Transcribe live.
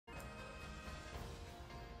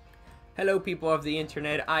Hello people of the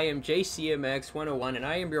internet, I am JCMX101 and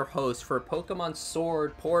I am your host for Pokemon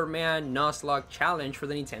Sword Poorman Knozlocke Challenge for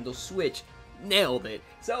the Nintendo Switch. Nailed it!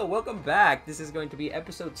 So, welcome back. This is going to be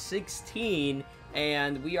episode 16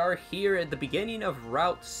 and we are here at the beginning of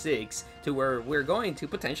Route 6 to where we're going to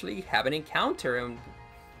potentially have an encounter. And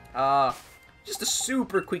just a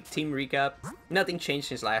super quick team recap. Nothing changed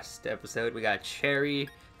since last episode. We got Cherry,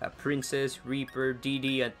 Princess, Reaper,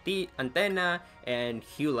 Didi, Antenna, and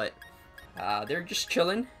Hewlett. They're just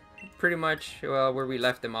chilling, pretty much where we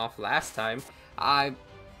left them off last time. I'm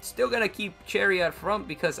still gonna keep Cherry out front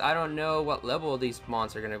because I don't know what level these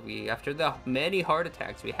mons are gonna be after the many heart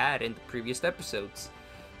attacks we had in the previous episodes.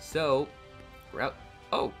 So,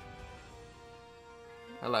 oh,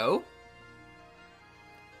 hello?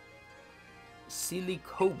 Silly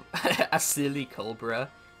Cobra, a silly Cobra,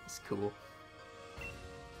 it's cool.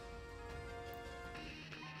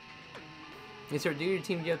 It's our duty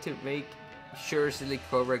team job to make sure Silly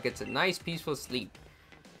Cobra gets a nice peaceful sleep.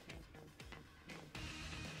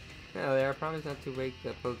 Hello there, I promise not to wake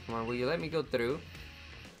the Pokemon. Will you let me go through?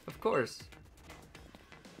 Of course.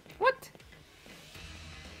 What?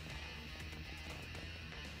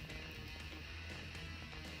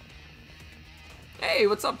 Hey,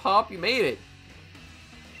 what's up, Hop? You made it.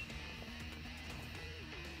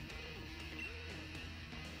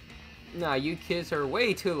 Nah, you kids are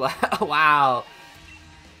way too loud. Wow.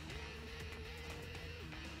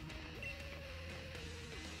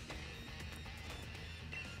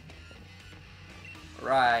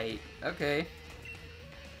 Right. Okay.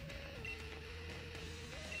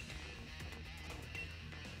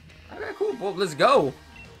 Okay, cool. Well, let's go.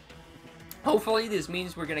 Hopefully this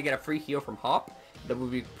means we're gonna get a free heal from Hop. That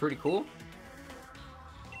would be pretty cool.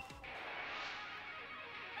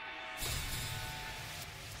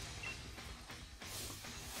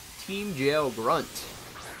 Team Jail Grunt.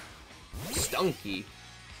 Stunky.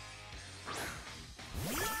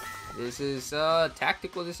 This is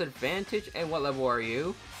tactical disadvantage. And what level are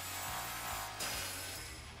you?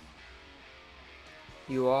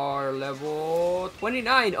 You are level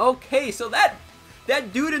 29. Okay, so that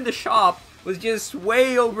dude in the shop was just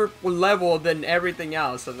way over leveled than everything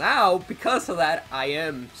else. So now, because of that, I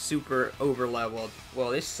am super over leveled.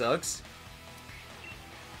 Well, this sucks.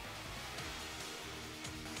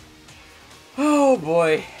 Oh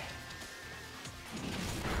boy.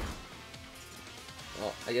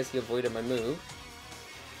 Well, I guess he avoided my move.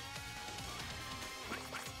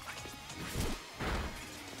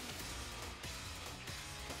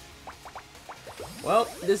 Well,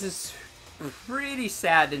 this is pretty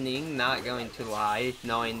saddening, not going to lie,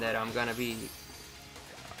 knowing that I'm gonna be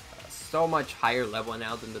so much higher level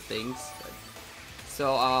now than the things.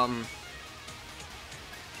 So, I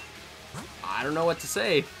don't know what to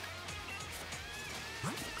say.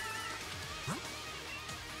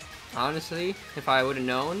 Honestly, if I would have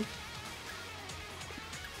known.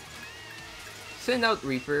 Send out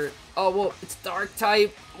Reaper. Oh, well, it's Dark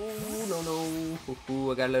type. Ooh, no.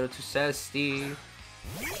 Ooh, I got a little too sassy.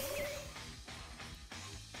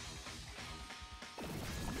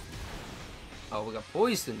 Oh, we got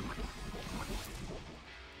Poison.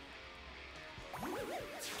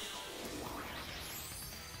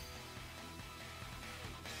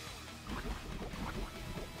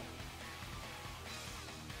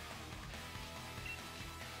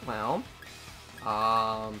 Well,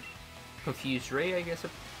 Confused Ray, I guess.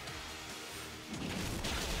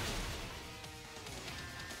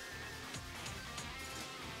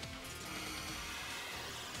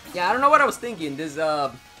 Yeah, I don't know what I was thinking. This,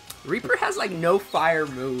 Reaper has, like, no fire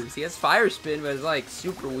moves. He has Fire Spin, but it's, like,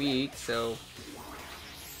 super weak, so...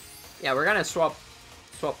 Yeah, we're gonna swap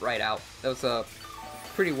right out. That was a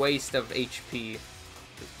pretty waste of HP.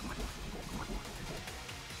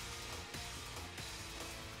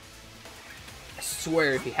 I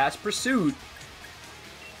swear, if he has Pursuit,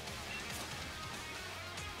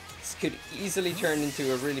 this could easily turn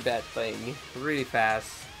into a really bad thing. Really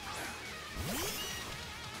fast.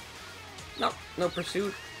 Nope, no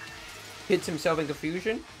Pursuit. Hits himself in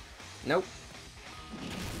Confusion. Nope.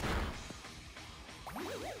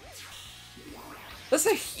 That's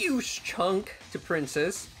a huge chunk to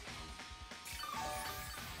Princess.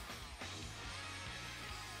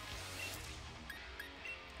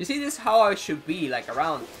 You see, this is how I should be, like,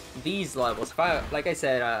 around these levels. If I, like I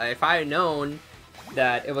said, if I had known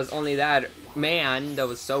that it was only that man that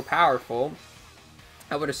was so powerful,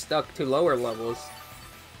 I would have stuck to lower levels.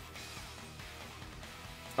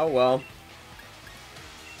 Oh well.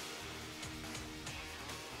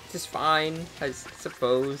 It's fine, I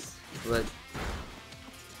suppose, but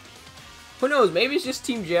Who knows? Maybe it's just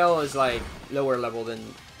Team Gel is like lower level than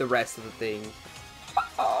the rest of the thing.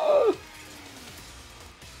 Oh.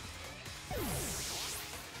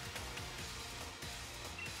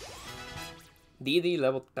 DD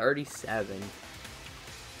level 37.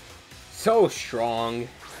 So strong.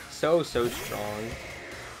 So strong.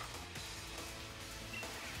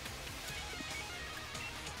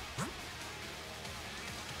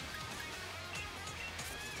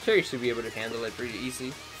 Cherry should be able to handle it pretty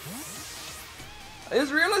easy. I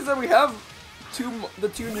just realized that we have the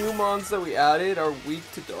two new mons that we added are weak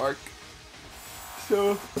to dark.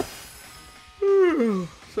 So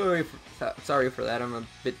sorry for that. I'm a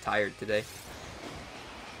bit tired today.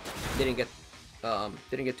 Didn't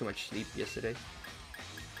get too much sleep yesterday.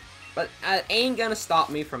 But it ain't gonna stop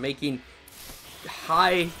me from making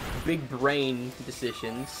big brain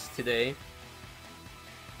decisions today.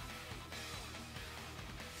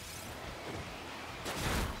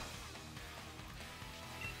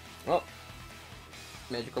 Well,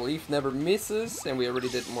 Magical Leaf never misses, and we already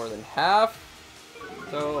did more than half.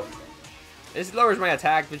 So, this lowers my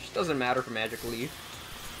attack, which doesn't matter for Magical Leaf.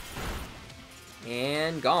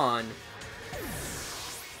 And gone.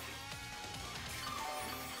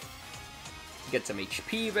 Get some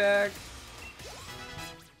HP back.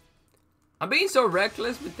 I'm being so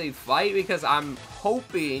reckless with the fight because I'm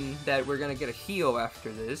hoping that we're gonna get a heal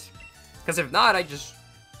after this. Because if not, I just...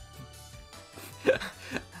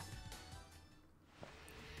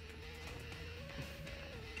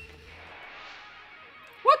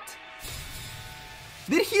 What?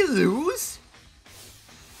 Did he lose?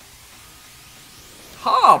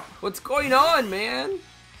 Hop! What's going on, man?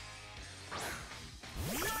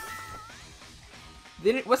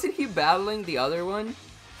 Wasn't he battling the other one?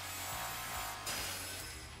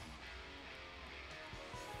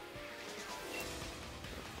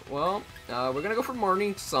 Well, we're gonna go for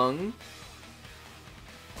Morning Sun.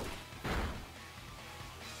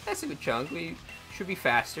 That's a good chunk. We should be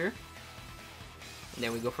faster. And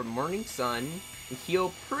then we go for Morning Sun. And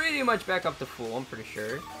heal pretty much back up to full, I'm pretty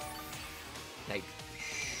sure. Like,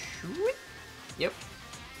 yep.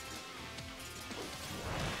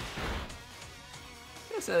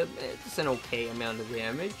 It's an okay amount of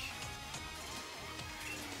damage.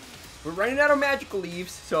 We're running out of magical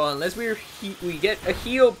leaves, so unless we get a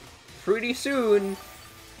heal pretty soon,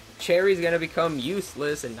 Cherry's gonna become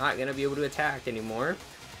useless and not gonna be able to attack anymore.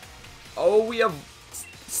 Oh, we have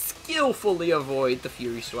skillfully avoid the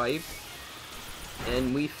Fury Swipe.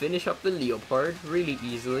 And we finish up the Leopard really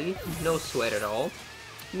easily. No sweat at all.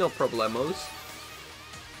 No problemos.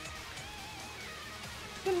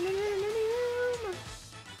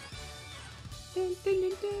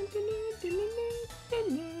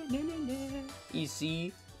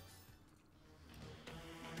 Easy.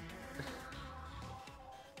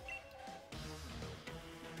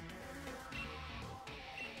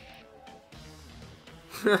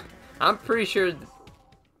 I'm pretty sure.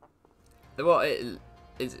 Well,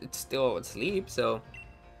 it's still asleep, so.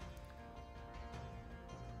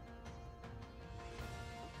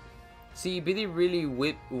 See, Biddy really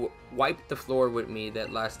wiped the floor with me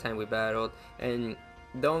that last time we battled, and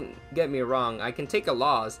don't get me wrong, I can take a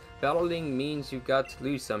loss. Battling means you've got to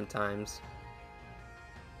lose sometimes.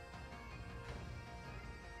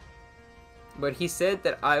 But he said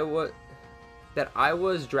that I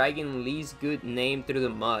was dragging Lee's good name through the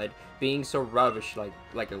mud, being so rubbish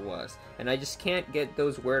like it was, and I just can't get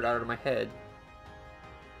those words out of my head.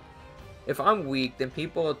 If I'm weak, then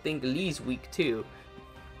people will think Lee's weak too.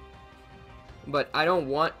 But I don't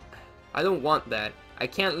want that. I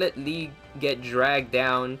can't let Lee get dragged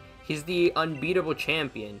down. He's the unbeatable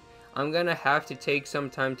champion. I'm gonna have to take some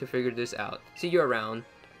time to figure this out. See you around.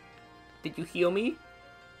 Did you heal me?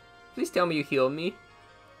 Please tell me you healed me.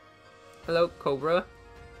 Hello, Cobra.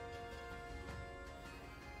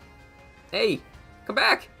 Hey, come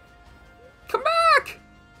back! Come back!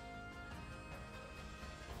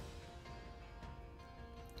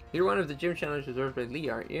 You're one of the gym challenge reserved by Lee,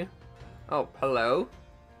 aren't you? Oh, hello.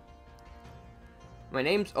 My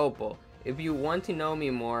name's Opal. If you want to know me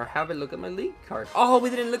more, have a look at my league card. Oh, we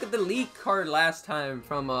didn't look at the league card last time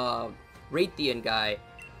from Raytheon guy.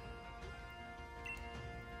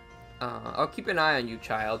 I'll keep an eye on you,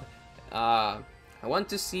 child. I want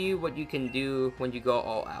to see what you can do when you go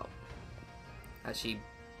all out. As she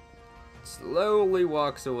slowly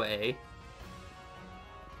walks away.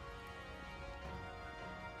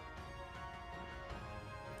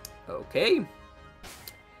 Okay.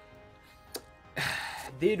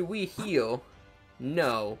 Did we heal?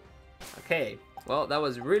 No. Okay. Well, that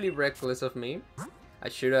was really reckless of me. I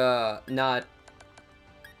should not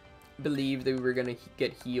believe that we were gonna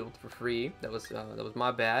get healed for free. That was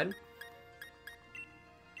my bad.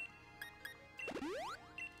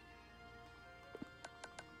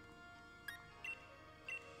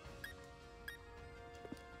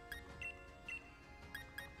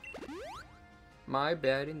 My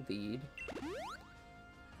bad indeed.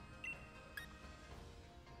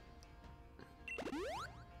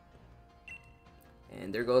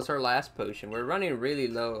 And there goes our last potion. We're running really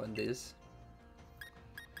low on this.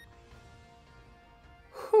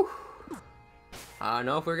 Whew. I don't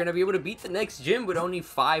know if we're gonna be able to beat the next gym with only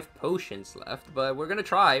 5 potions left, but we're gonna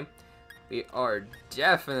try. We are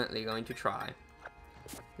definitely going to try.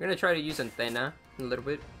 We're gonna try to use Antenna a little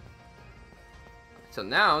bit. So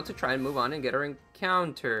now, to try and move on and get our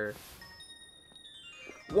encounter.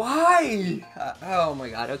 Why? Oh my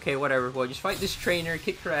god, okay, whatever. We'll just fight this trainer,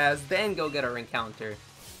 kick her ass, then go get our encounter.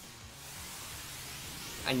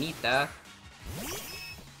 I need that.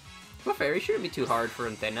 Well, fairy shouldn't be too hard for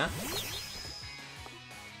Antenna.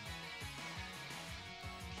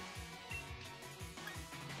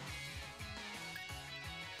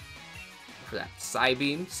 For that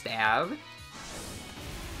Psybeam, stab.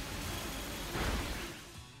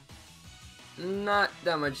 Not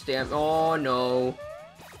that much damage. Oh no.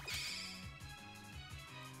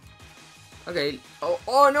 Okay.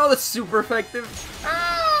 Oh no, that's super effective.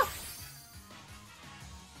 Ah!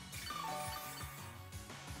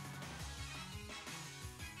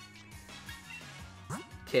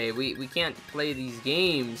 Okay, we can't play these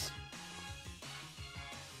games.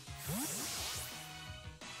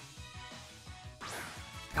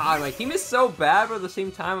 God, my team is so bad, but at the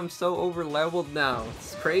same time, I'm so over-leveled now.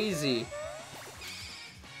 It's crazy.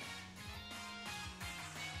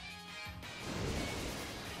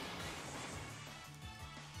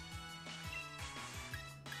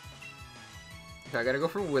 Okay, I gotta go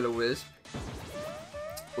for Will-O-Wisp.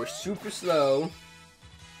 We're super slow.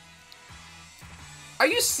 Are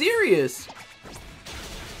you serious?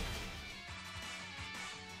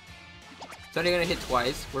 It's only gonna hit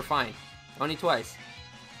twice. We're fine. Only twice.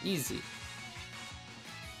 Easy.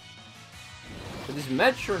 But this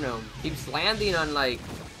metronome keeps landing on like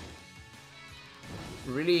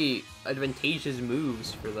really advantageous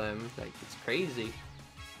moves for them. Like, it's crazy.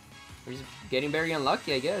 We're just getting very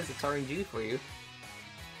unlucky, I guess. It's RNG for you.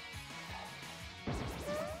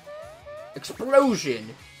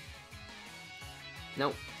 Explosion!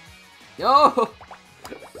 No. No!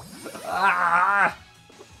 Ah!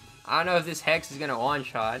 I don't know if this Hex is gonna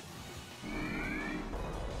one-shot.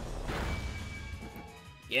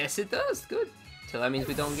 Yes, it does. Good. So that means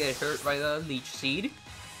we don't get hurt by the Leech Seed.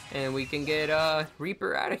 And we can get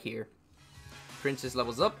Reaper out of here. Princess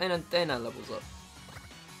levels up and Antenna levels up.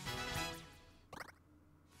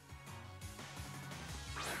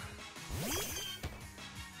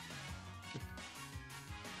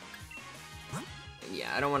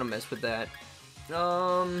 Yeah, I don't want to mess with that.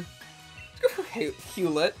 Let's go for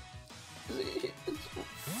Hewlett.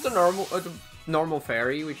 It's a normal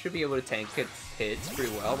fairy. We should be able to tank its hits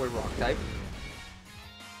pretty well. We're rock type.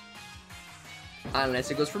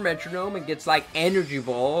 Unless it goes for Metronome and gets like Energy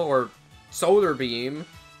Ball or Solar Beam.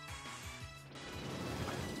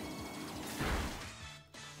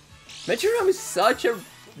 Metronome is such a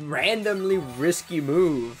randomly risky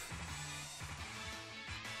move.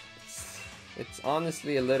 It's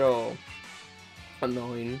honestly a little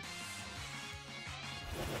annoying.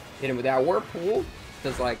 Hit him with that Whirlpool.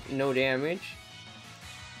 Does like no damage.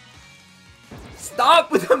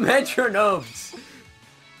 Stop with the metronomes!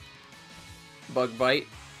 Bug Bite.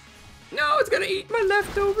 No, it's gonna eat my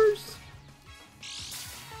leftovers.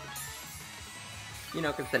 You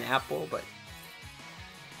know, 'cause it's an apple, but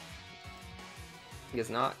I guess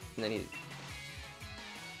not. And then he.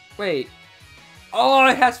 Wait. Oh,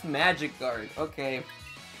 it has Magic Guard. Okay.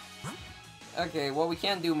 Okay, well, we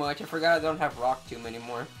can't do much. I forgot I don't have Rock Tomb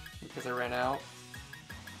anymore because I ran out.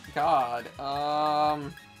 God.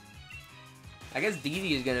 I guess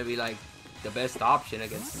DD is gonna be like the best option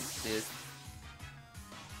against this.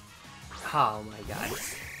 Oh my god.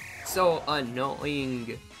 It's so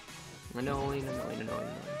annoying. Annoying.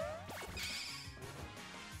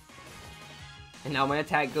 And now my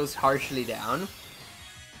attack goes harshly down.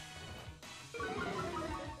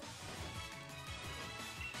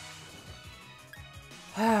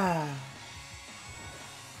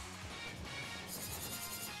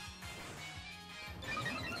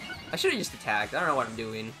 I should have just attacked. I don't know what I'm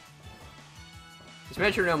doing. This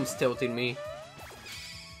metronome's tilting me.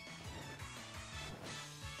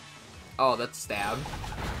 Oh, that's stab.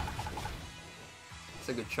 That's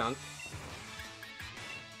a good chunk.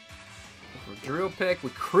 For Drill Pick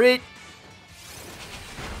with crit.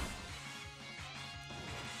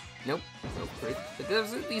 Nope. No crit. But that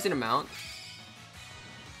was a decent amount.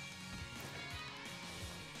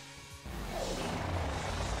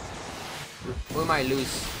 We might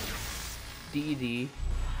lose DD.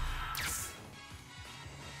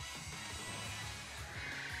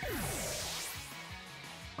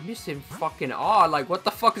 I'm just in fucking awe. Like, what the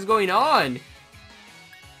fuck is going on?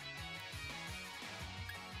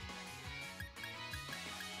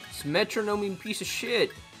 This metronoming piece of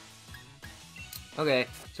shit. Okay,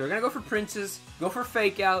 so we're gonna go for Princess, go for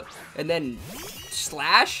Fake Out, and then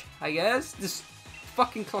Slash, I guess? This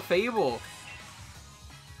fucking Clefable.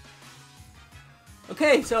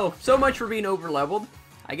 Okay, so much for being over-leveled.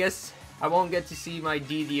 I guess I won't get to see my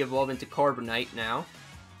DD evolve into Carbonite now.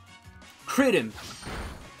 Crit him!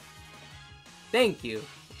 Thank you.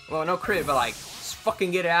 Well, no crit, but like, just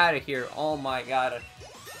fucking get out of here. Oh my god.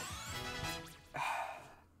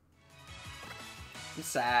 I'm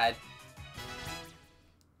sad.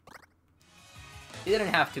 It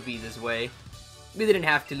didn't have to be this way. We didn't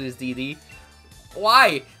have to lose DD.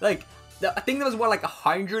 Why? Like, I think that was what, like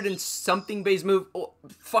 100 and something base move. Oh,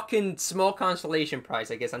 fucking small constellation prize,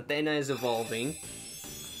 I guess. Antenna is evolving.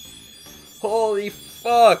 Holy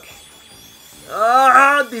fuck.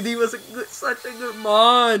 Ah, DD was such a good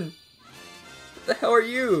mon. What the hell are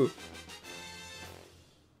you?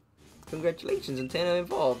 Congratulations, Antenna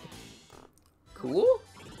evolved. Cool.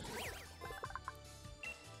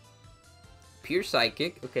 Pure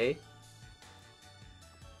Psychic, okay.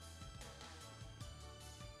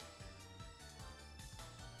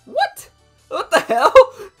 What? What the hell?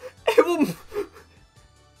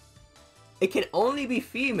 It can only be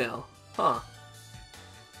female, huh?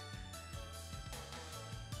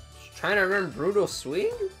 Just trying to learn Brutal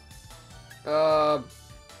Swing?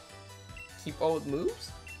 Keep old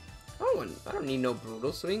moves? Oh, I don't need no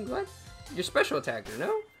Brutal Swing. What? You're special attacker,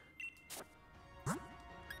 no?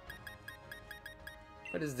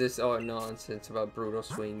 What is this? Oh, nonsense about Brutal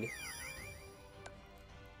Swing.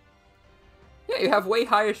 Yeah, you have way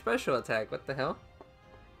higher special attack. What the hell?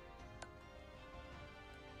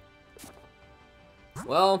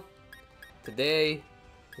 Well, today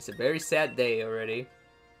is a very sad day already.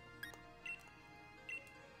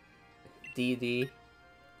 DD.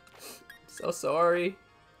 So sorry.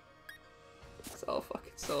 So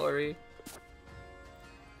fucking sorry.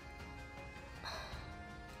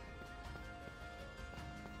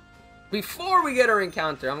 Before we get our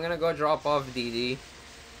encounter, I'm gonna go drop off DD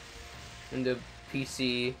in the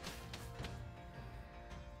PC.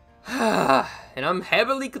 And I'm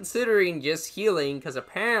heavily considering just healing, because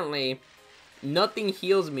apparently nothing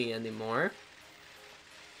heals me anymore.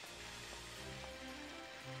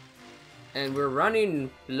 And we're running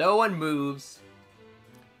low on moves.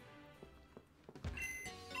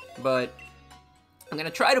 But I'm gonna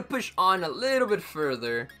try to push on a little bit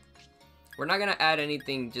further. We're not gonna add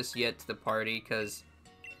anything just yet to the party, because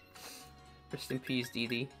rest in peace,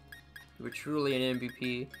 DD. You were truly an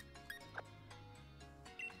MVP.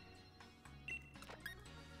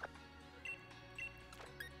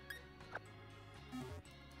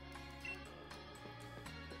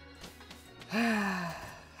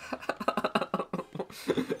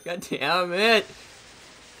 God damn it!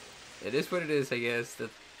 It is what it is, I guess.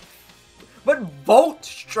 But Volt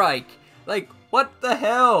Strike! Like, what the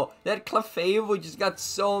hell? That Clefable just got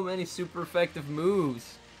so many super effective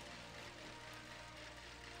moves.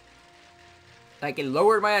 Like, it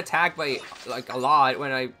lowered my attack by, like, a lot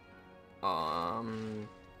when I... I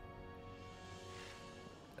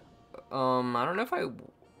don't know if I...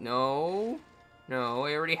 No,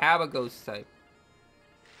 I already have a Ghost type.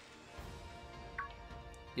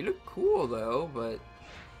 You look cool, though, but...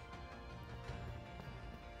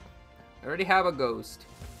 I already have a Ghost.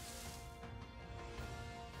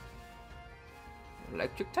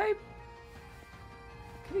 Electric type?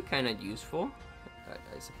 Could be kind of useful,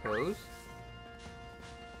 I suppose.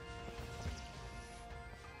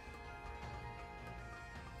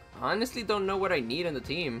 Honestly, don't know what I need on the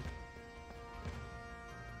team.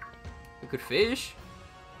 I could fish.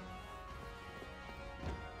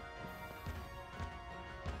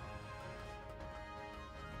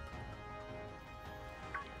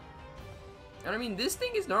 And I mean, this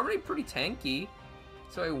thing is normally pretty tanky,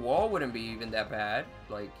 so a wall wouldn't be even that bad.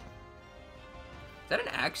 Like, is that an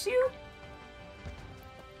Axew?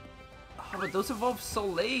 Oh, but those evolve so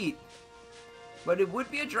late. But it would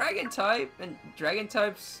be a Dragon type, and Dragon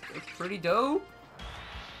types are pretty dope.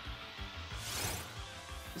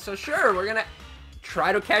 So sure, we're gonna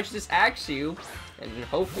try to catch this Axew, and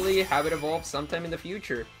hopefully have it evolve sometime in the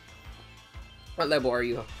future. What level are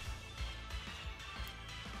you?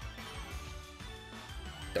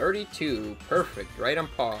 32. Perfect. Right on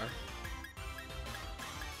par.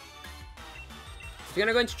 We're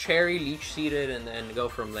gonna go into Cherry, Leech Seeded, and then go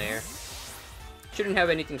from there. Shouldn't have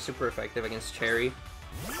anything super effective against Cherry.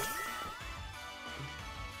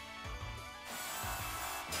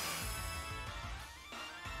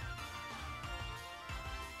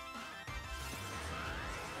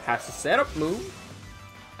 Has a setup move.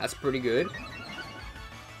 That's pretty good.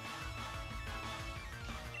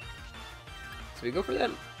 So we go for that.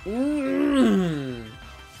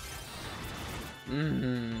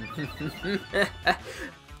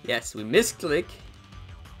 Yes, we misclick.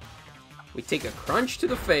 We take a crunch to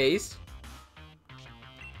the face.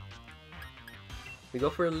 We go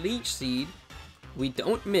for a Leech Seed. We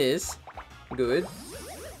don't miss. Good.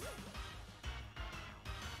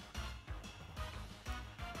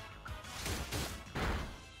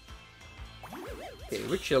 Okay,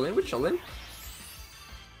 we're chilling, we're chilling.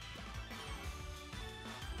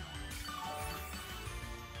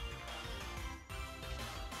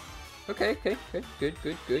 Okay,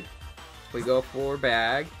 good. We go for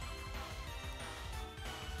bag.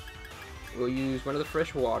 We'll use one of the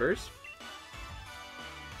fresh waters.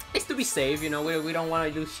 It's to be safe, you know, we don't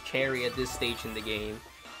want to lose Cherry at this stage in the game.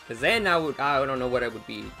 Because then I don't know what I would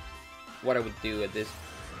do at this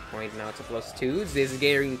point. Now it's a +2. This is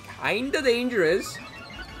getting kinda dangerous.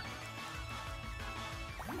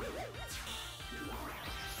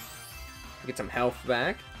 Get some health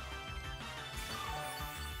back.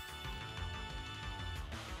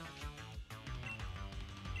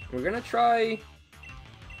 We're gonna try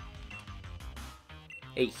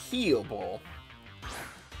a heal ball.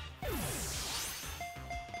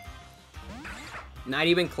 Not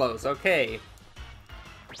even close. Okay.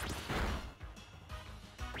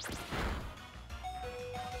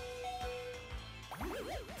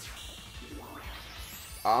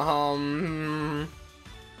 I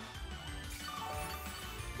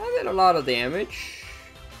did a lot of damage.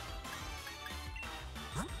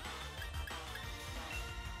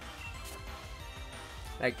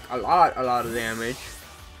 Like, a lot of damage.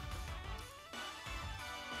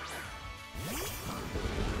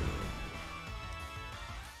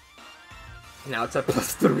 Now it's a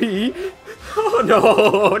 +3. Oh,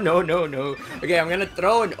 no. Okay, I'm gonna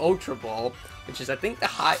throw an Ultra Ball, which is, I think,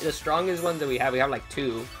 the strongest one that we have. We have, like,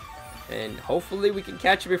 2. And hopefully we can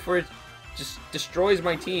catch it before it just destroys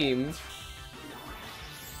my team.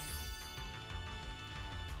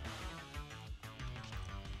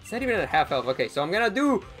 It's not even at half health. Okay, so I'm gonna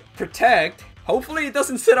do Protect. Hopefully it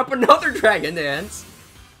doesn't set up another Dragon Dance.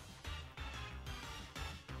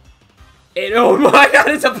 And oh my god,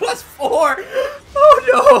 it's a +4!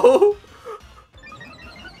 Oh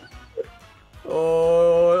no!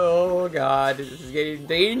 Oh god, this is getting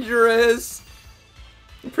dangerous.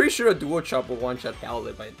 I'm pretty sure a Dual Chop will one-shot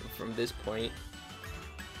Howlet from this point.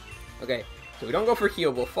 Okay, so we don't go for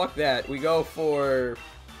Heal Ball, fuck that. We go for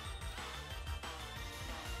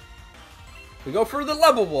the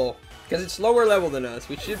Level Ball, because it's lower level than us.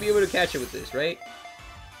 We should be able to catch it with this, right?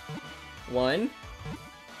 1,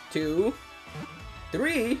 2,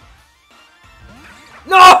 3.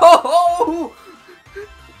 No!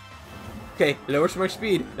 Okay, lowers my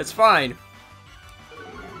speed. That's fine.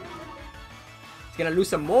 It's gonna lose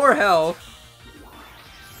some more health.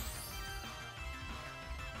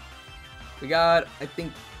 We got, I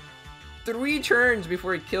think, 3 turns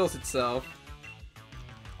before it kills itself.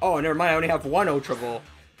 Oh, never mind. I only have 1 Ultra Ball.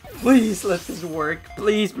 Please, let this work.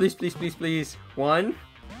 Please. 1.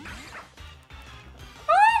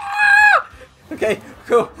 Ah! Okay,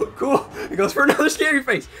 cool. It goes for another Scary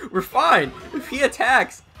Face. We're fine. If he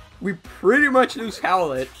attacks, we pretty much lose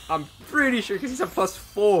Howlet. I'm pretty sure because he's a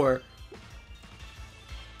 +4.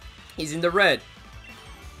 He's in the red.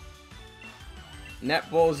 Net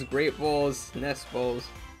Balls, Great Balls, Nest Balls.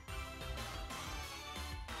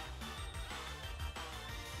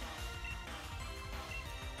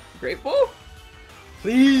 Great Ball?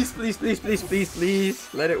 Please.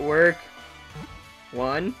 Let it work.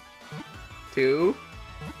 1, 2,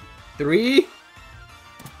 3.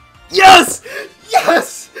 Yes!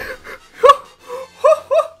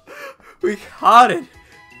 We caught it.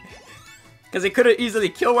 Because it could have easily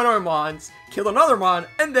killed one of our Mons, killed another Mon,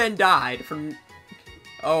 and then died from...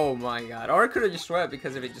 Oh my god. Or it could have just swept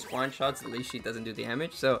because if it just one-shots, at least she doesn't do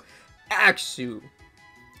damage. So, Axew,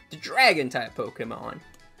 the Dragon-type Pokemon.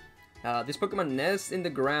 This Pokemon nests in the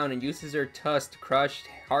ground and uses their tusk to crush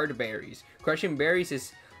hard berries. Crushing berries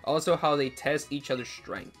is also how they test each other's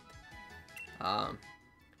strength.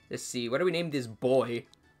 Let's see. What do we name this boy?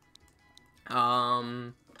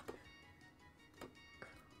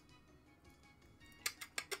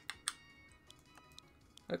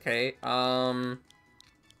 Okay,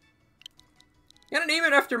 Gonna name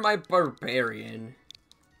it after my barbarian.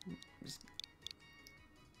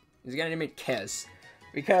 He's gonna name it Kes.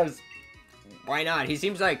 Because, why not? He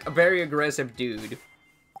seems like a very aggressive dude.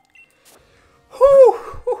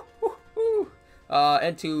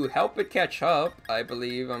 And to help it catch up, I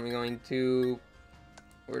believe I'm going to...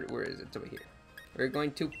 Where is it? It's over here. We're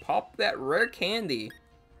going to pop that rare candy.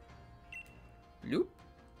 Bloop.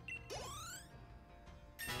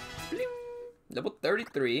 Bling. Level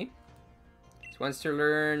 33. This wants to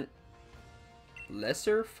learn...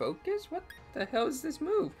 Lesser Focus? What the hell is this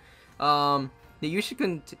move? The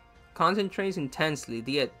usually concentrates intensely.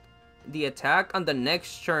 The attack on the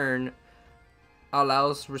next turn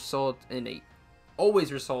allows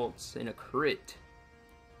always results in a crit.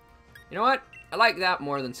 You know what? I like that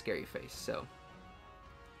more than Scary Face, so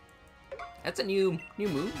that's a new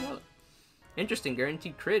move. Well, interesting,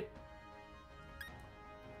 guaranteed crit.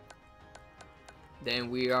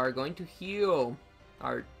 Then we are going to heal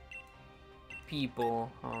our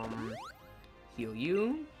people. Heal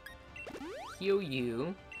you. Heal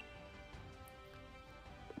you.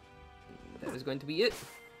 That is going to be it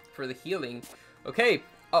for the healing. Okay,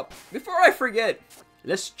 before I forget,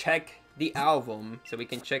 let's check the album so we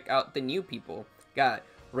can check out the new people. Got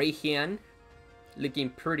Rayhan, looking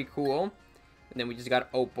pretty cool. And then we just got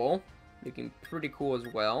Opal, looking pretty cool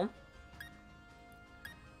as well.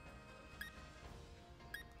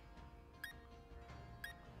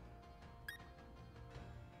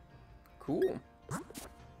 Cool.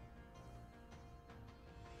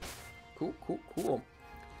 Cool.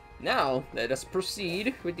 Now, let us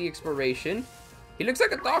proceed with the exploration. He looks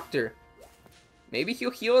like a doctor. Maybe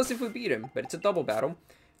he'll heal us if we beat him, but it's a double battle.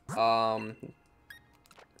 Let's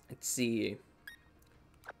see.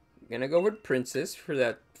 I'm gonna go with Princess for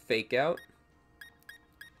that fake out.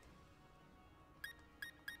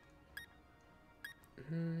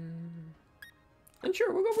 And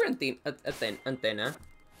sure, we'll go for Antenna.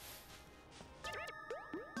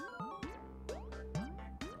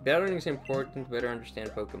 Battling is important to better understand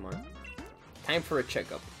Pokemon. Time for a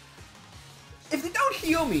checkup. If they don't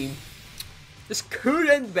heal me, this could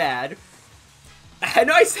end bad. I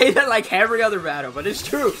know I say that like every other battle, but it's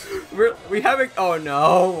true. We haven't. Oh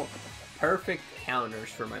no! Perfect counters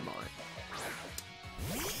for my Mon.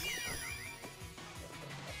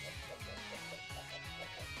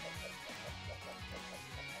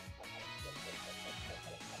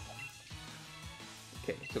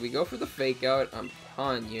 Okay, so we go for the fake out on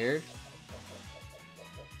Ponyard.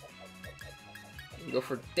 We go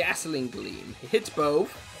for Dazzling Gleam. It hits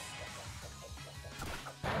both.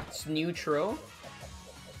 It's neutral.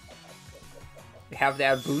 We have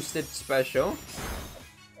that boosted special.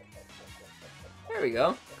 There we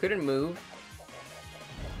go. Couldn't move.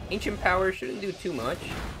 Ancient Power shouldn't do too much.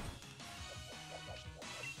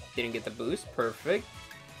 Didn't get the boost. Perfect.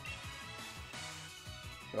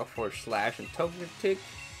 Go for Slash and Togetic.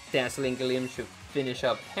 Dazzling Gleam should finish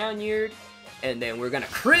up Ponyard. And then we're gonna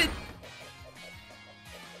crit!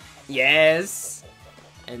 Yes!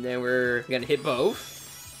 And then we're gonna hit both.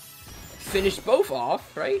 Finish both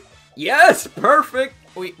off, right? Yes! Perfect!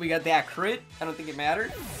 We got that crit. I don't think it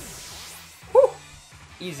mattered. Whew.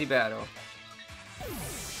 Easy battle.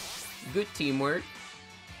 Good teamwork.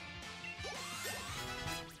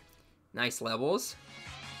 Nice levels.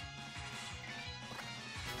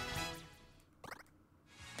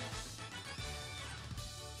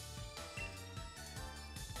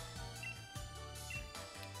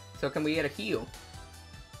 So can we get a heal?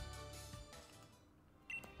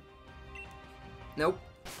 Nope.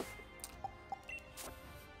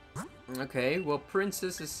 Okay, well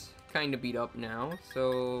Princess is kind of beat up now,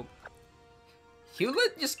 so...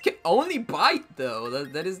 Hewlett just can only bite though,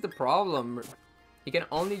 that is the problem. He can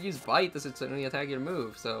only use bite as its only attack your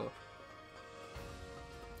move, so...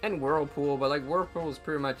 And Whirlpool, but like Whirlpool is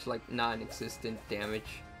pretty much like non-existent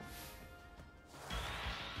damage.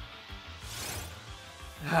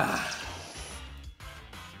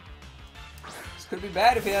 This could be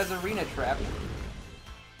bad if he has Arena Trap.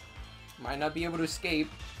 Might not be able to escape.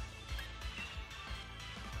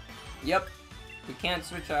 Yep. We can't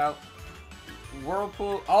switch out.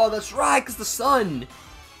 Whirlpool. Oh, that's right, because the sun!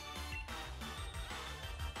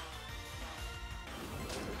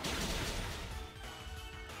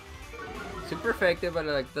 Super effective, but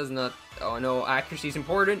it like does not... Oh no, accuracy is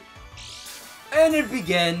important. And it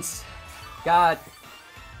begins. God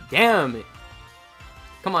damn it.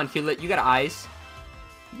 Come on, Hewlett, you got ice.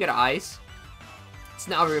 You got ice. It's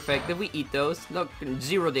not very effective. We eat those. Look,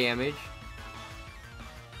 0 damage.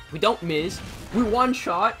 We don't miss. We one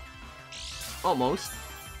shot. Almost.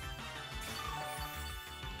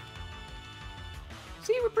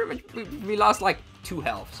 pretty much we lost like 2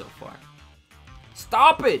 health so far.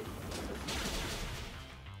 Stop it!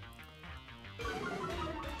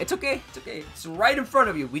 It's okay. It's okay. It's right in front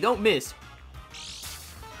of you. We don't miss.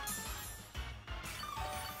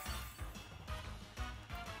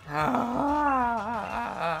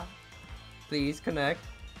 Please connect.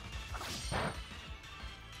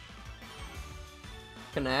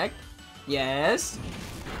 Connect. Yes.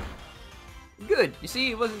 Good. You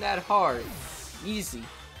see, it wasn't that hard. Easy.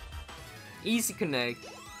 Easy connect.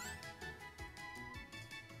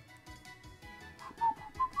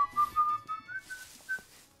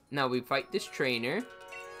 Now we fight this trainer.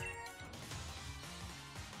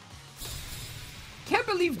 Can't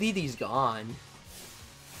believe Didi's gone.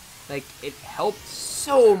 Like, it helped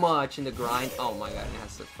so much in the grind. Oh my god, it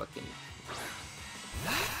has to fucking...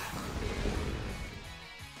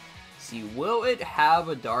 See, will it have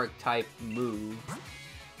a dark type move?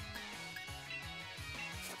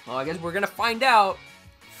 Well, I guess we're gonna find out.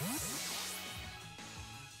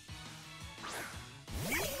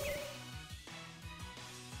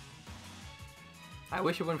 I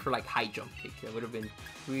wish it went for like high jump kick. That would have been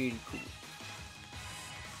pretty cool.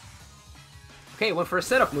 Okay, it went for a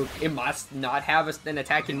setup move. It must not have an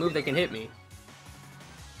attacking move that can hit me.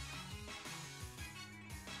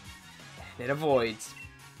 It avoids.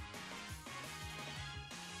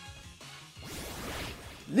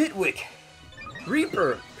 Litwick!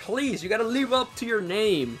 Reaper! Please, you gotta live up to your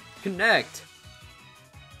name. Connect.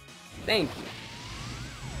 Thank you.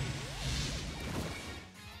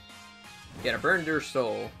 Gotta burn their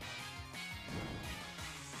soul.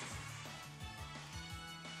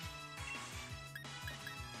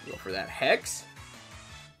 Go for that Hex.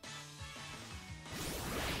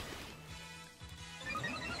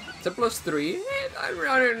 It's a +3.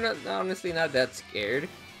 I'm honestly not that scared.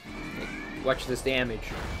 Like, watch this damage.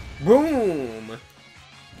 Boom!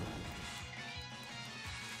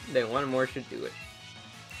 Then one more should do it.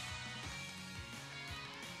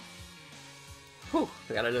 Whew,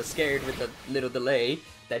 I got a little scared with the little delay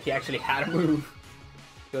that he actually had a move.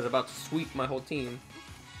 He was about to sweep my whole team.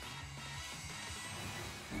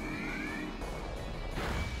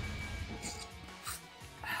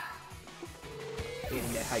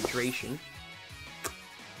 Getting that hydration.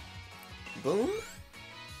 Boom.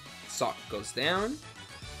 Sock goes down.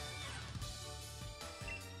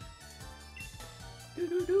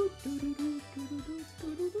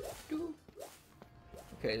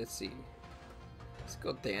 Okay, let's see. Let's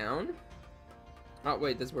go down. Oh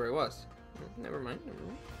wait, that's where it was. Never mind, never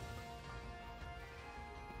mind.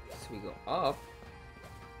 So we go up.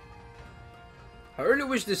 I really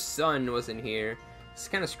wish the sun wasn't here. It's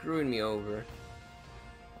kind of screwing me over.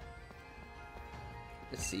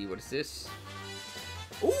 Let's see, what is this?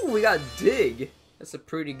 Ooh, we got Dig. That's a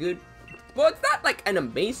pretty good... Well, it's not like an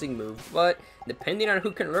amazing move, but depending on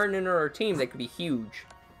who can learn it in our team, that could be huge.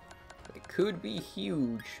 It could be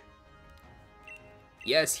huge.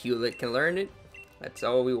 Yes, Hewlett can learn it. That's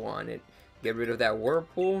all we wanted. Get rid of that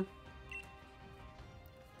Whirlpool.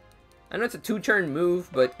 I know it's a 2-turn move,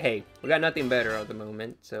 but hey, we got nothing better at the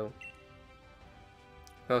moment, so...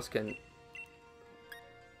 Who else can...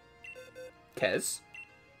 Kez?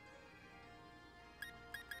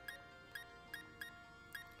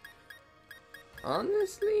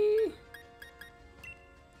 Honestly,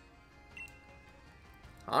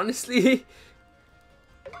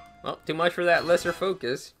 well, too much for that lesser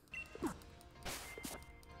focus.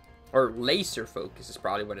 Or laser focus is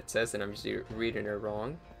probably what it says, and I'm just reading it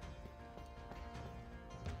wrong.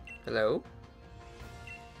 Hello?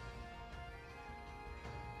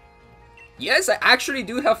 Yes, I actually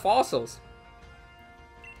do have fossils.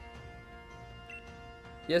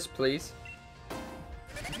 Yes, please.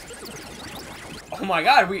 Oh my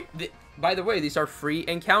god, by the way, these are free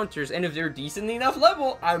encounters, and if they're decent enough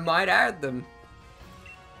level, I might add them.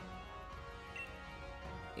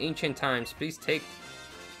 Ancient times, please take...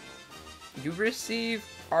 You receive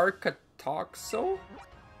Archatoxel?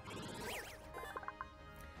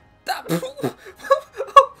 What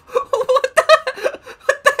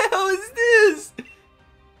the hell is this?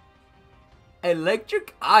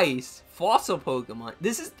 Electric Ice, fossil Pokemon.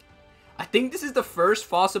 I think this is the first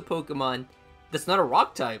fossil Pokemon that's not a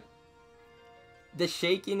rock type. The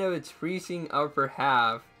shaking of its freezing upper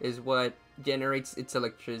half is what generates its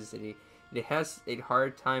electricity. It has a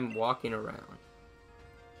hard time walking around.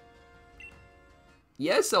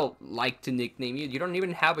 Yes, I'll like to nickname you. You don't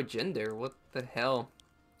even have a gender. What the hell?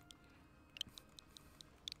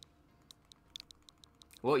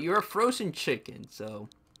 Well, you're a frozen chicken, so...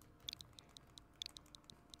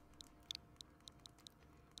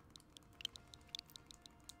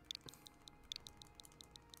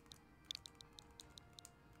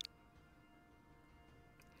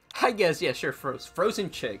 I guess, yeah, sure,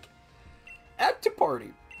 frozen chick. Add to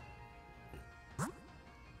party.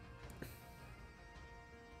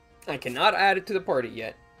 I cannot add it to the party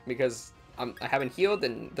yet because I haven't healed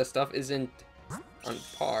and the stuff isn't on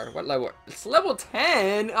par. What level? It's level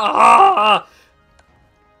 10. Ah,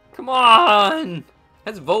 come on.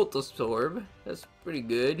 That's Volt Absorb. That's pretty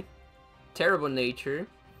good. Terrible nature.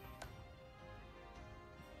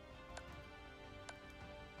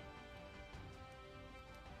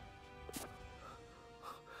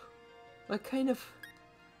 What kind of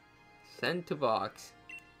send to box?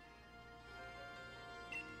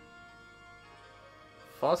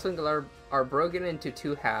 Fossil are broken into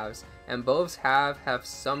two halves, and both halves have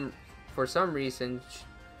for some reason,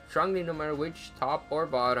 strongly no matter which top or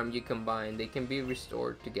bottom you combine, they can be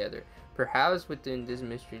restored together. Perhaps within this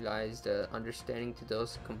mystery lies the understanding to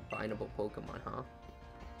those combinable Pokemon, huh?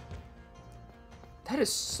 That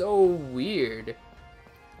is so weird.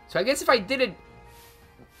 So I guess if I did it...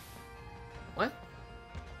 What?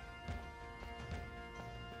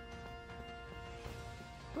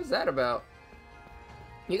 What's that about?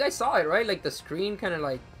 You guys saw it, right? Like the screen kind of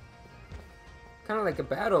like a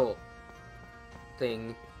battle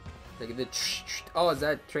thing. Like the oh, is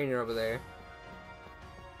that trainer over there?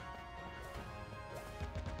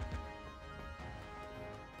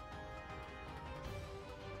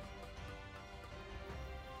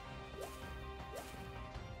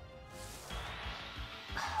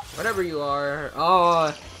 Whatever you are.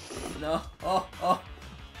 Oh no. Oh.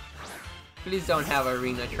 Please don't have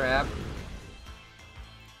arena trap.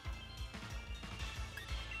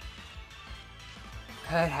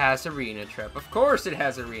 It has arena trap. Of course it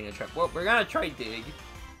has arena trap. Well, we're gonna try dig.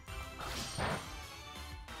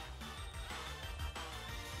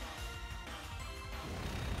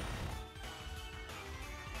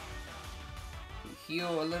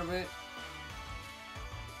 Heal a little bit.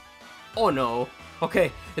 Oh no.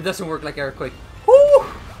 Okay, it doesn't work like earthquake. Woo!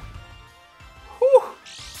 Woo!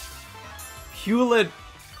 Hewlett.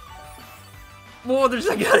 Well, there's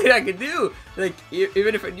like nothing I can do. Like,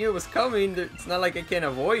 even if I knew it was coming, it's not like I can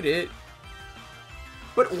avoid it.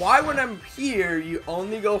 But why when I'm here, you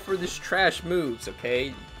only go for these trash moves, okay?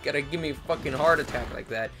 You gotta give me a fucking heart attack like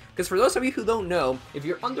that. Because for those of you who don't know, if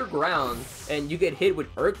you're underground and you get hit with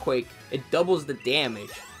Earthquake, it doubles the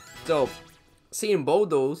damage. So, seeing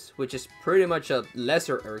Bodos, which is pretty much a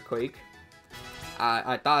lesser Earthquake,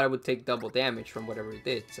 I thought I would take double damage from whatever it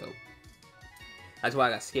did, so... That's why I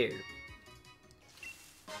got scared.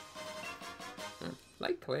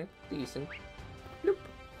 Light play, decent. Nope.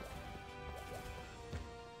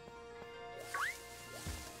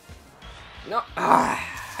 No,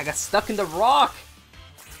 I got stuck in the rock.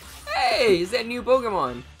 Hey, is that new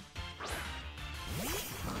Pokemon?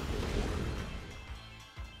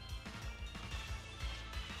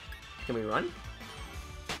 Can we run?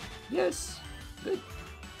 Yes, good.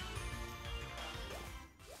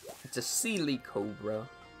 It's a Silly Cobra.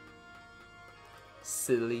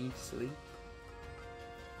 Silly.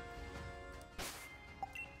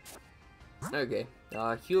 Okay,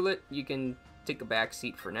 Hewlett, you can take a back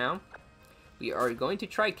seat for now. We are going to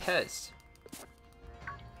try Kez.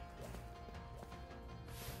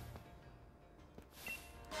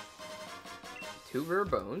 Two rare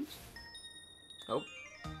bones. Oh.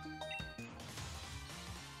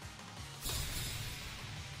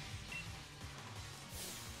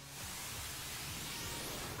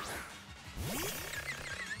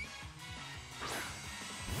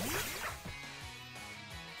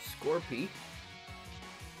 Scorpy.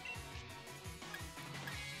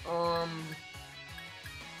 I'm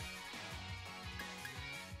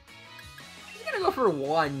gonna go for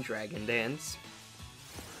one Dragon Dance.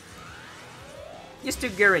 Just to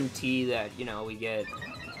guarantee that, you know, we get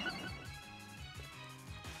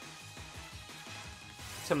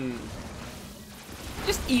some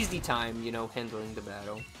just easy time, you know, handling the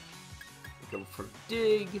battle. We go for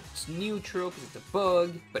Dig. It's neutral because it's a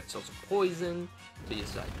bug, but it's also poison. So you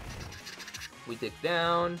decide. We dig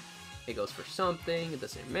down. It goes for something. It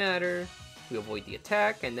doesn't matter. We avoid the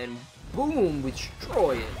attack, and then boom, we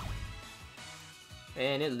destroy it.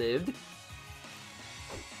 And it lived.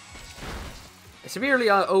 I severely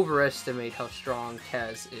overestimate how strong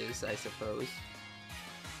Kaz is, I suppose.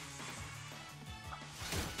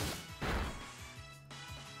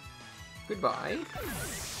 Goodbye.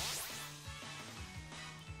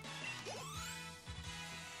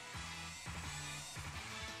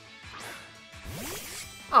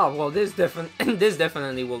 Oh, well, this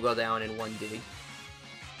definitely will go down in one dig.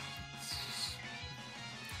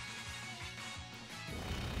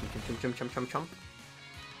 Chomp.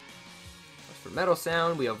 As for Metal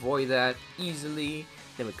Sound, we avoid that easily.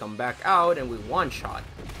 Then we come back out and we one-shot.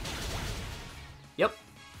 Yep.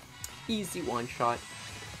 Easy one-shot.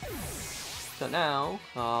 So now,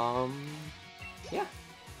 yeah.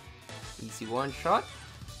 Easy one-shot.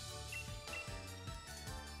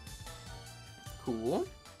 Cool.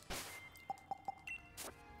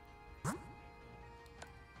 Let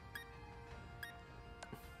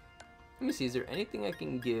me see, is there anything I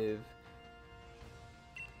can give?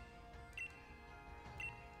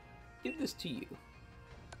 Give this to you.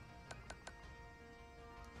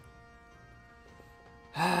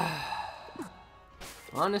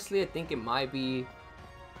 Honestly, I think it might be...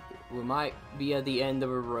 we might be at the end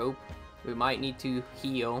of a rope. We might need to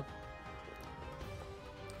heal.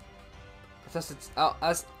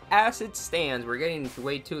 As it stands, we're getting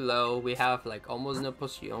way too low. We have like almost no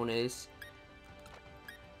pociones.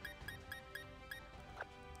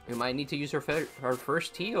 We might need to use our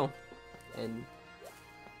first heal, and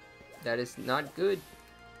that is not good.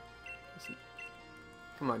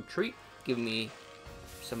 Come on, treat. Give me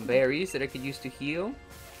some berries that I could use to heal.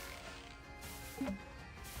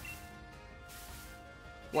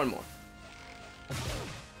 One more.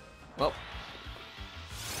 Well.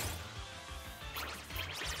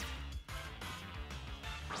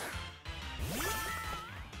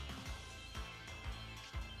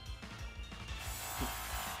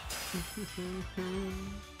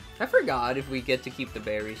 I forgot if we get to keep the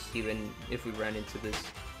berries, even if we run into this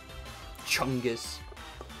Chungus.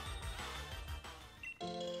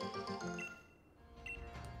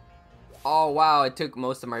 Oh wow, it took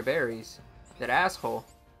most of my berries. That asshole.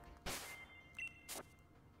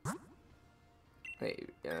 Wait,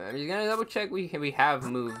 I'm just gonna double check we have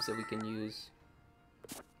moves that we can use.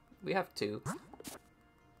 We have two.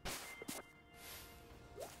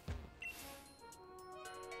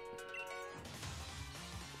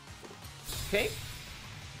 Okay.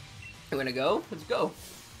 I'm gonna go. Let's go.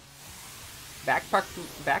 Backpacker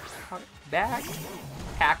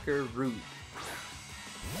route.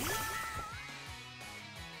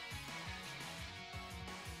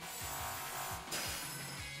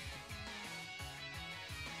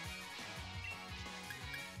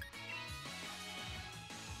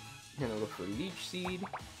 Gonna look for leech seed.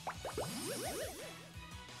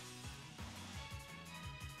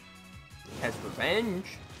 Has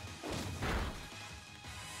revenge.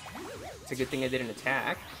 It's a good thing I didn't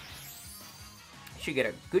attack. Should get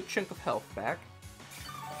a good chunk of health back.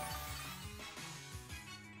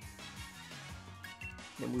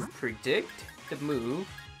 Then we predict the move.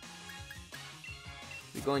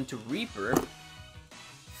 We go into Reaper.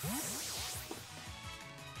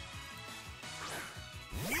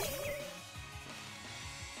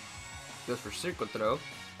 Goes for Circle Throw.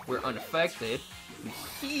 We're unaffected. We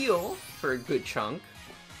heal for a good chunk.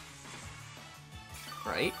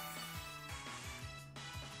 Right?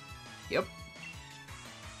 Yep.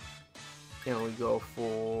 Then we go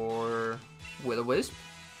for Will-O-Wisp.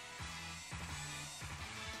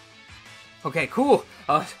 Okay, cool.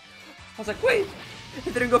 I was like, wait,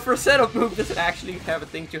 it didn't go for a setup move. Does it actually have a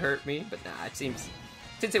thing to hurt me? But nah, it seems,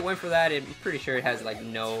 since it went for that, I'm pretty sure it has like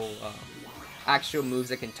no actual moves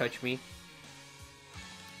that can touch me.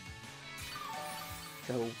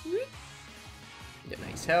 So, get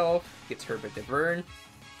nice health. Gets hurt by the burn.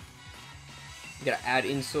 Gotta add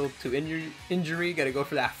insult to injury. Gotta go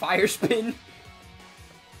for that fire spin.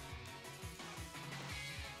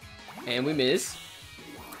 And we miss.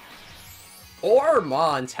 Or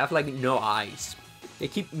Mons have like no eyes. They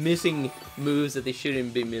keep missing moves that they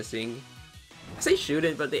shouldn't be missing. I say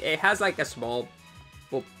shouldn't, but it has like a small,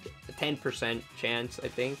 well, 10% chance, I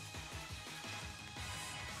think.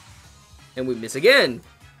 And we miss again.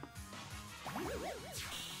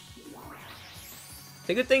 It's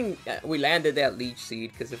a good thing we landed that leech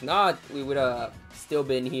seed, because if not, we would have still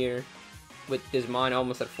been here with this mon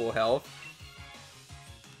almost at full health.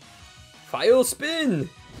 File spin!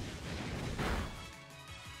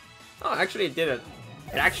 Oh, actually it did it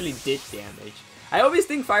actually did damage. I always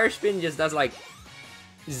think fire spin just does like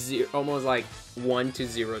almost like 1 to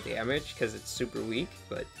 0 damage because it's super weak,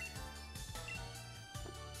 but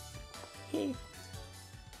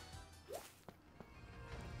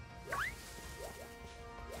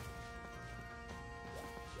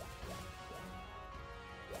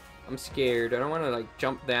I'm scared. I don't want to like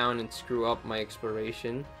jump down and screw up my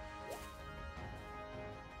exploration.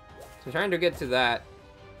 So I'm trying to get to that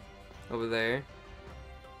over there,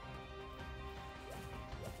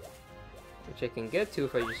 which I can get to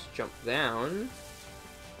if I just jump down.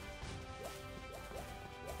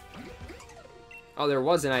 Oh, there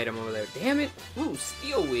was an item over there. Damn it! Ooh,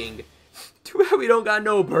 Steel Wing. Too bad we don't got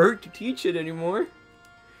no bird to teach it anymore.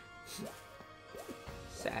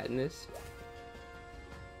 Sadness.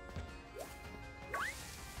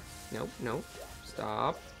 Nope, nope.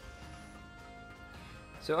 Stop.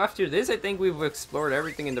 So after this, I think we've explored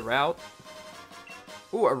everything in the route.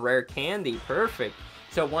 Ooh, a rare candy. Perfect.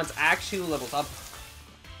 So once actually levels up...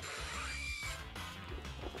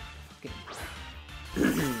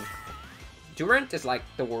 Durant is like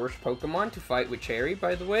the worst Pokemon to fight with Cherry,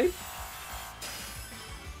 by the way.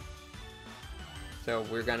 So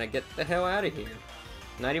we're gonna get the hell out of here.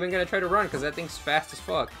 Not even gonna try to run, because that thing's fast as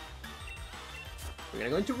fuck. We're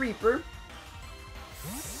gonna go into Reaper.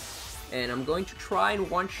 And I'm going to try and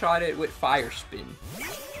one-shot it with Fire Spin.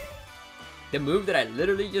 The move that I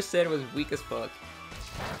literally just said was weak as fuck.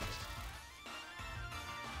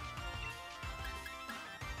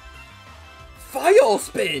 Fire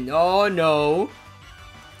Spin! Oh no!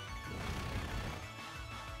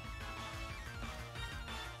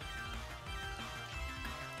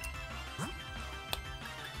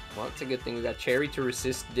 Well, it's a good thing we got Cherry to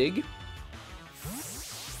resist Dig.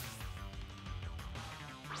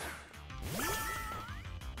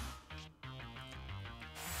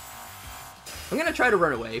 I'm gonna try to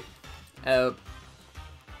run away.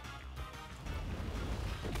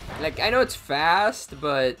 Like, I know it's fast,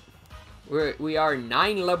 but we are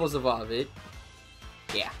 9 levels above it.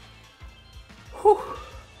 Yeah. Whew.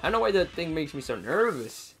 I don't know why that thing makes me so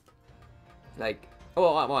nervous. Like,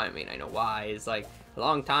 well, I mean, I know why. It's like, a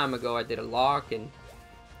long time ago I did a lock, and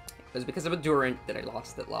it was because of a Durant that I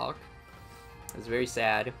lost that lock. It was very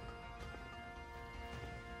sad.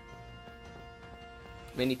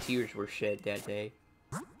 Many tears were shed that day.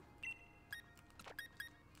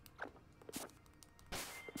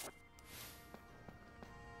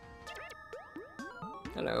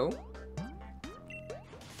 Hello.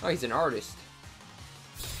 Oh, he's an artist.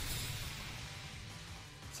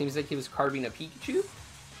 Seems like he was carving a Pikachu.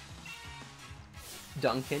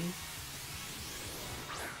 Duncan.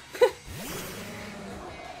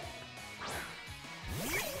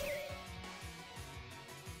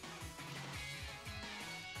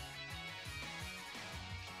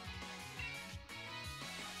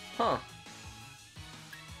 Huh.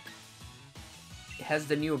 It has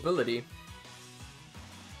the new ability.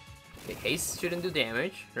 Okay, haste shouldn't do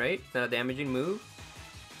damage, right? It's not a damaging move.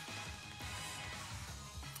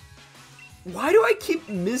 Why do I keep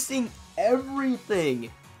missing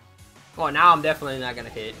everything? Oh, now I'm definitely not gonna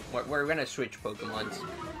hit. We're gonna switch Pokemons.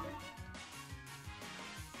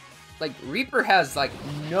 Like, Reaper has, like,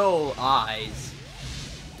 no eyes.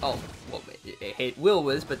 Oh, well, it hit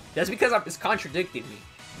Will-Wiz, but that's because it's contradicting me.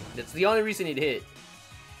 That's the only reason it hit.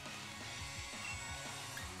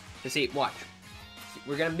 Let's see, watch.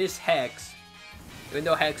 We're gonna miss Hex. Even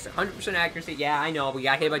though Hex, 100% accuracy, yeah, I know, we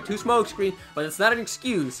got hit by 2 smoke screens, but it's not an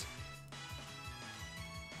excuse.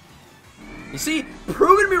 You see,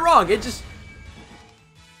 proving me wrong, it just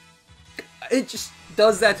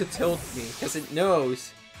does that to tilt me, because it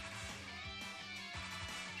knows.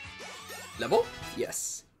 Level?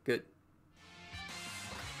 Yes, good.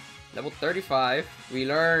 Level 35, we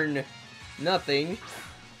learn nothing.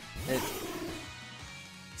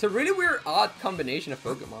 It's a really weird, odd combination of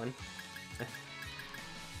Pokemon.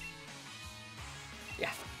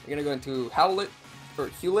 Yeah, we're gonna go into Howlet, or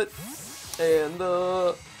Hewlett, and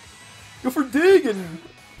go for Dig, and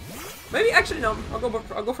maybe, actually no, I'll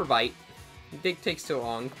go for Bite. Dig takes too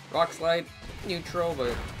long. Rock Slide, neutral,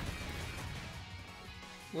 but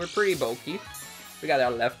we're pretty bulky. We got our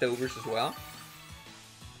leftovers as well.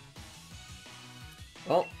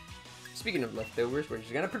 Well, speaking of leftovers, we're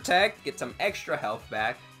just gonna protect, get some extra health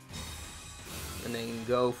back, and then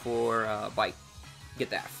go for Bite. Get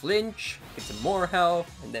that flinch, get some more health,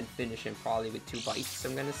 and then finish him probably with 2 bites,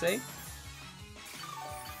 I'm gonna say.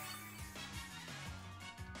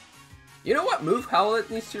 You know what move Howlet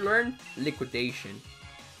needs to learn? Liquidation.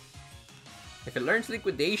 If it learns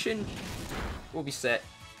Liquidation, we'll be set.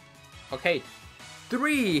 Okay,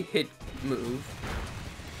 3 hit move.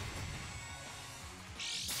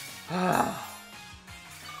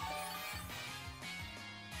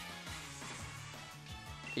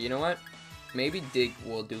 You know what? Maybe Dig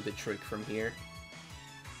will do the trick from here.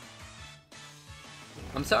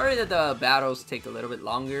 I'm sorry that the battles take a little bit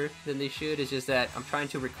longer than they should. It's just that I'm trying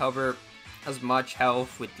to recover as much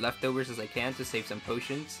health with leftovers as I can to save some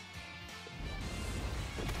potions.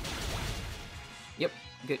 Yep,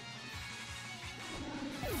 good.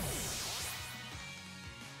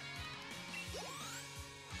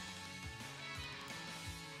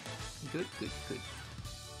 Good, good, good.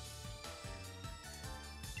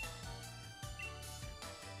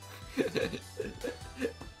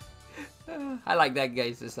 I like that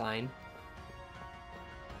guy's design.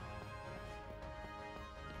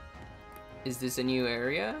 Is this a new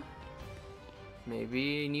area?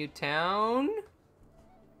 Maybe a new town?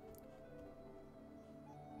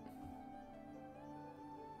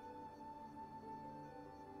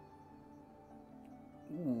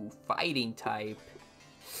 Ooh, fighting type.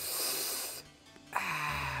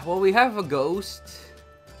 Well, we have a ghost.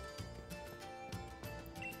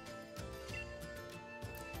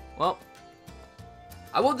 Well,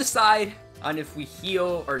 I will decide on if we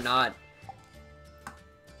heal or not.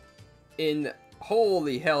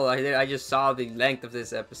 Holy hell, I just saw the length of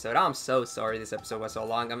this episode. I'm so sorry this episode was so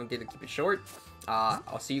long. I'm gonna keep it short.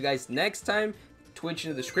 I'll see you guys next time. Twitch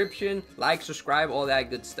in the description. Like, subscribe, all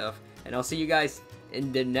that good stuff. And I'll see you guys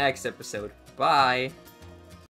in the next episode. Bye.